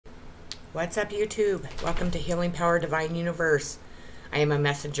What's up, YouTube? Welcome to Healing Power Divine Universe. I am a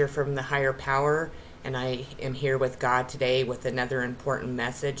messenger from the higher power, and I am here with God today with another important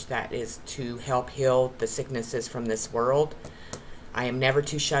message that is to help heal the sicknesses from this world. I am never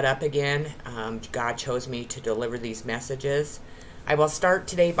to shut up again. God chose me to deliver these messages. I will start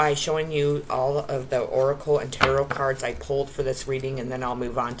today by showing you all of the oracle and tarot cards I pulled for this reading, and then I'll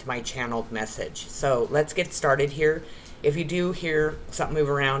move on to my channeled message. So let's get started here. If you do hear something move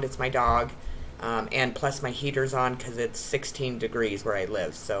around, it's my dog, and plus my heater's on because it's 16 degrees where I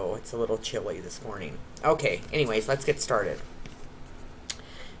live, so it's a little chilly this morning. Okay, anyways, let's get started.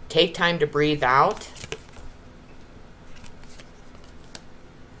 Take time to breathe out.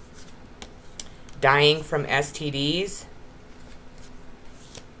 Dying from STDs.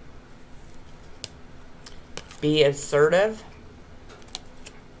 Be assertive.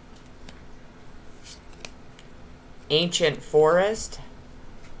 Ancient forest.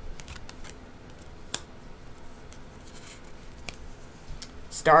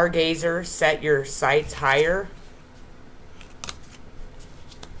 Stargazer, set your sights higher.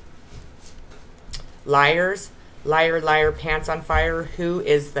 Liars, liar, liar, pants on fire. Who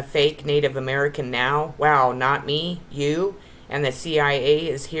is the fake Native American now? Wow, not me, you. And the CIA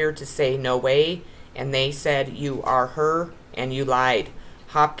is here to say no way. And they said you are her and you lied.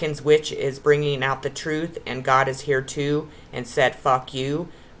 Hopkins witch is bringing out the truth, and God is here too and said fuck you.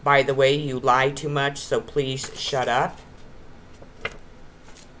 By the way, you lie too much, so please shut up.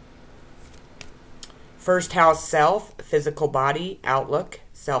 First house, self, physical body, outlook,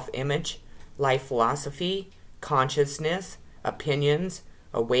 self-image, life philosophy, consciousness, opinions,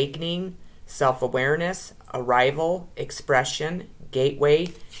 awakening, self-awareness, arrival, expression,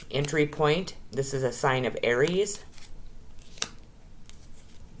 gateway, entry point. This is a sign of Aries.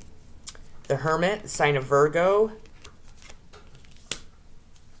 The Hermit, sign of Virgo.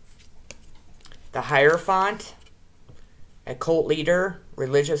 The Hierophant, a cult leader,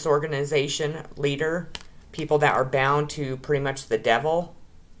 religious organization leader, people that are bound to pretty much the devil.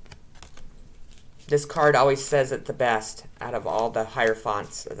 This card always says it the best out of all the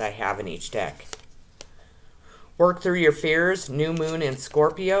Hierophants that I have in each deck. Work through your fears, new moon in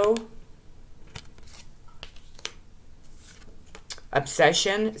Scorpio.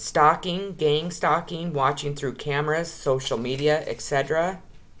 Obsession, stalking, gang stalking, watching through cameras, social media, etc.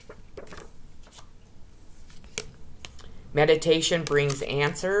 Meditation brings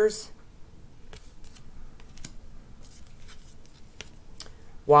answers.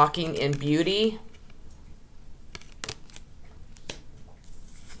 Walking in beauty.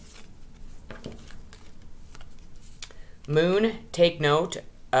 Moon, take note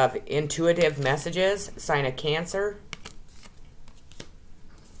of intuitive messages, sign of Cancer.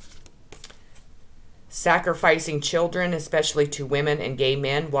 Sacrificing children, especially to women and gay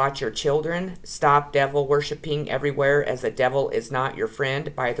men. Watch your children. Stop devil worshiping everywhere, as the devil is not your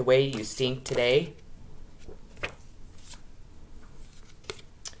friend. By the way, you stink today.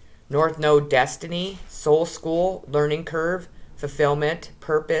 North Node, destiny, soul school, learning curve, fulfillment,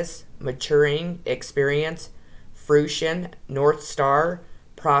 purpose, maturing, experience, fruition, North Star,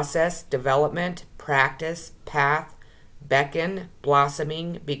 process, development, practice, path, beckon,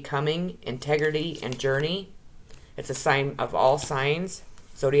 blossoming, becoming, integrity, and journey. It's a sign of all signs,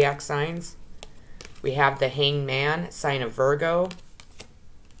 zodiac signs. We have the Hanged Man, sign of Virgo.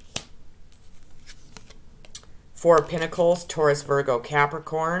 Four of Pentacles, Taurus, Virgo,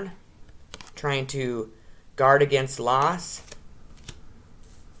 Capricorn. Trying to guard against loss.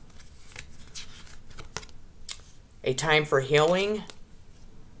 A time for healing.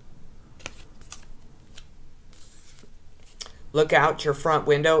 Look out your front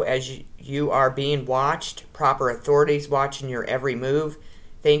window as you are being watched. Proper authorities watching your every move.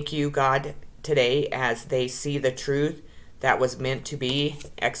 Thank you, God, today as they see the truth that was meant to be.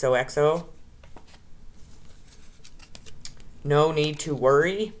 XOXO. No need to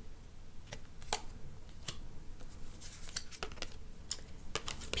worry.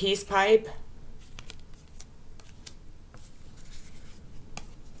 Peace pipe.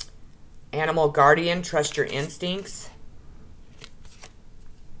 Animal guardian, trust your instincts.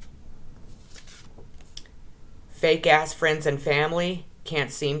 Fake ass friends and family, can't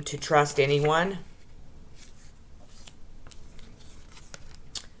seem to trust anyone.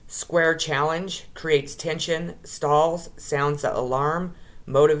 Square challenge, creates tension, stalls, sounds the alarm,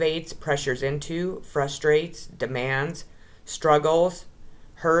 motivates, pressures into, frustrates, demands, struggles,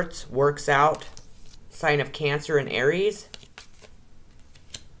 hurts, works out. Sign of Cancer and Aries.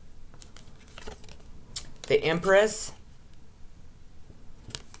 The Empress.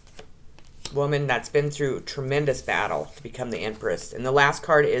 woman that's been through a tremendous battle to become the Empress. And the last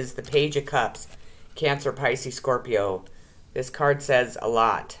card is the Page of Cups, Cancer, Pisces, Scorpio. This card says a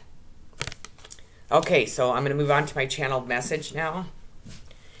lot. Okay, so I'm going to move on to my channeled message now.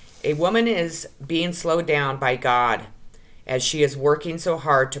 A woman is being slowed down by God as she is working so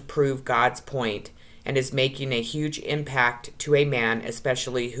hard to prove God's point and is making a huge impact to a man,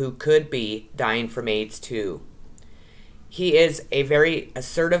 especially who could be dying from AIDS too. He is a very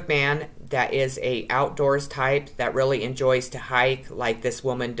assertive man that is a outdoors type that really enjoys to hike, like this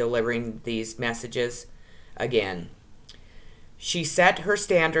woman delivering these messages again. She set her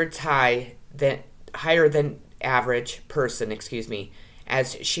standards higher than average person,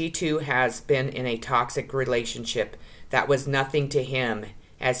 as she too has been in a toxic relationship that was nothing to him,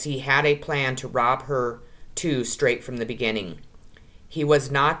 as he had a plan to rob her too straight from the beginning. He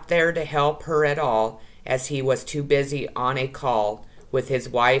was not there to help her at all, as he was too busy on a call with his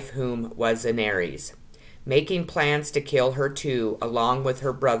wife, whom was an Aries, making plans to kill her too, along with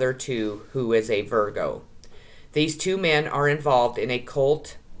her brother too, who is a Virgo. These two men are involved in a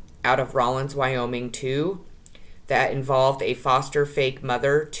cult out of Rawlins, Wyoming too, that involved a foster fake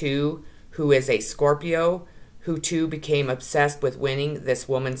mother too, who is a Scorpio, who too became obsessed with winning this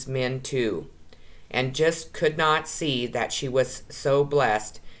woman's men too, and just could not see that she was so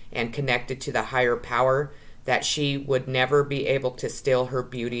blessed and connected to the higher power that she would never be able to steal her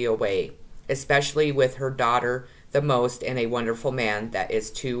beauty away, especially with her daughter the most, and a wonderful man that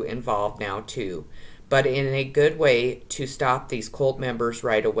is too involved now too, but in a good way to stop these cult members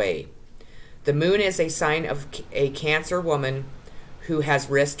right away. The moon is a sign of a Cancer woman who has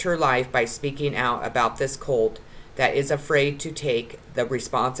risked her life by speaking out about this cult that is afraid to take the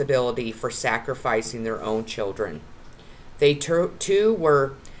responsibility for sacrificing their own children. They too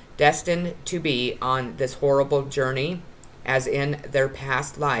were destined to be on this horrible journey, as in their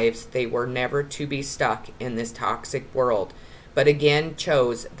past lives they were never to be stuck in this toxic world, but again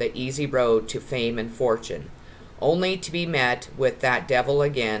chose the easy road to fame and fortune, only to be met with that devil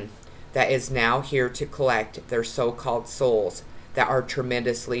again that is now here to collect their so-called souls that are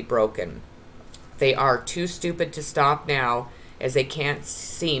tremendously broken. They are too stupid to stop now, as they can't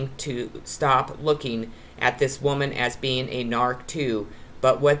seem to stop looking at this woman as being a narc too,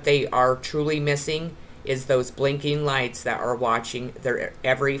 but what they are truly missing is those blinking lights that are watching their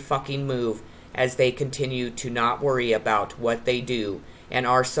every fucking move, as they continue to not worry about what they do and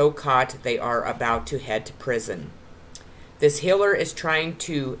are so caught they are about to head to prison. This healer is trying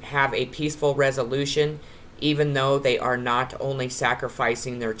to have a peaceful resolution, even though they are not only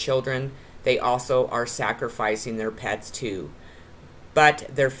sacrificing their children, they also are sacrificing their pets too. But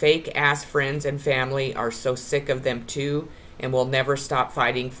their fake ass friends and family are so sick of them too, and will never stop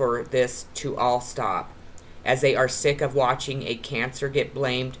fighting for this to all stop, as they are sick of watching a Cancer get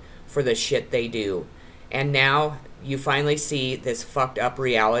blamed for the shit they do. And now you finally see this fucked up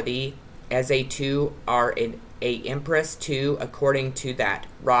reality, as they too are a Empress too, according to that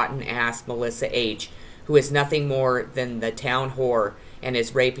rotten ass Melissa H., who is nothing more than the town whore and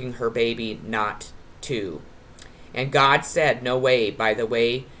is raping her baby not too. And God said, no way, by the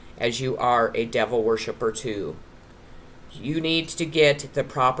way, as you are a devil worshiper too. You need to get the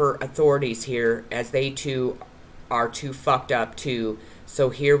proper authorities here, as they too are too fucked up too. So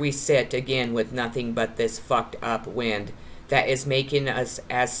here we sit again with nothing but this fucked up wind that is making us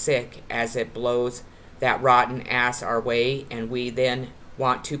as sick as it blows that rotten ass our way, and we then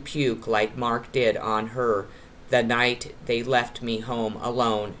want to puke like Mark did on her the night they left me home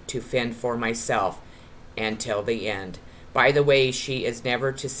alone to fend for myself until the end. By the way, she is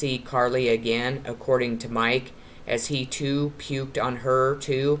never to see Carly again, according to Mike, as he too puked on her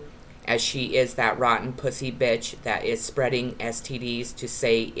too, as she is that rotten pussy bitch that is spreading STDs to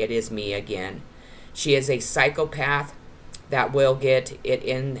say it is me again. She is a psychopath that will get it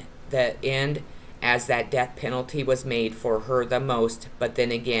in the end, as that death penalty was made for her the most, but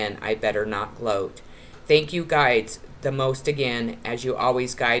then again, I better not gloat. Thank you guides the most again, as you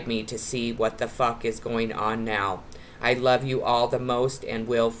always guide me to see what the fuck is going on now. I love you all the most and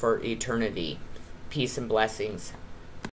will for eternity. Peace and blessings.